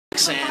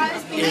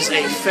Quicksand is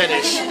a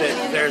fetish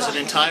that there's an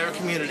entire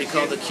community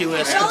called the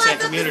Quicksand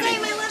community.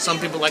 Some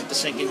people like to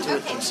sink into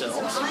it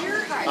themselves.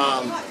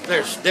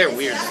 They're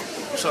weird.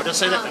 So just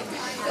say that.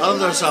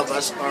 Others of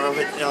us are of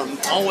it,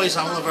 always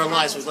all of our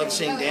lives we love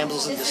seeing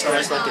damsels in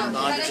distress, like in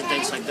bondage and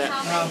things like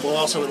that. We'll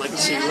also would like to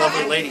see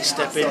lovely ladies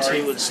step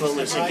into and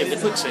slowly sink into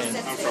quicksand.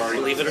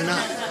 Believe it or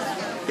not.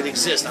 It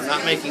exists. I'm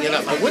not making it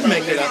up. I would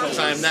make it up because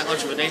I am that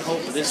much of an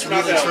a-hole, but it's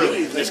really true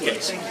in this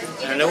case.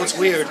 And I know it's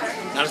weird.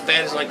 Not as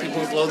bad as like people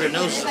who blow their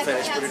noses a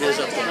fetish, but it is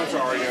up there. And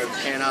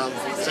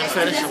is that a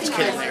fetish? I'm just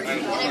kidding there.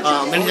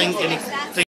 Anything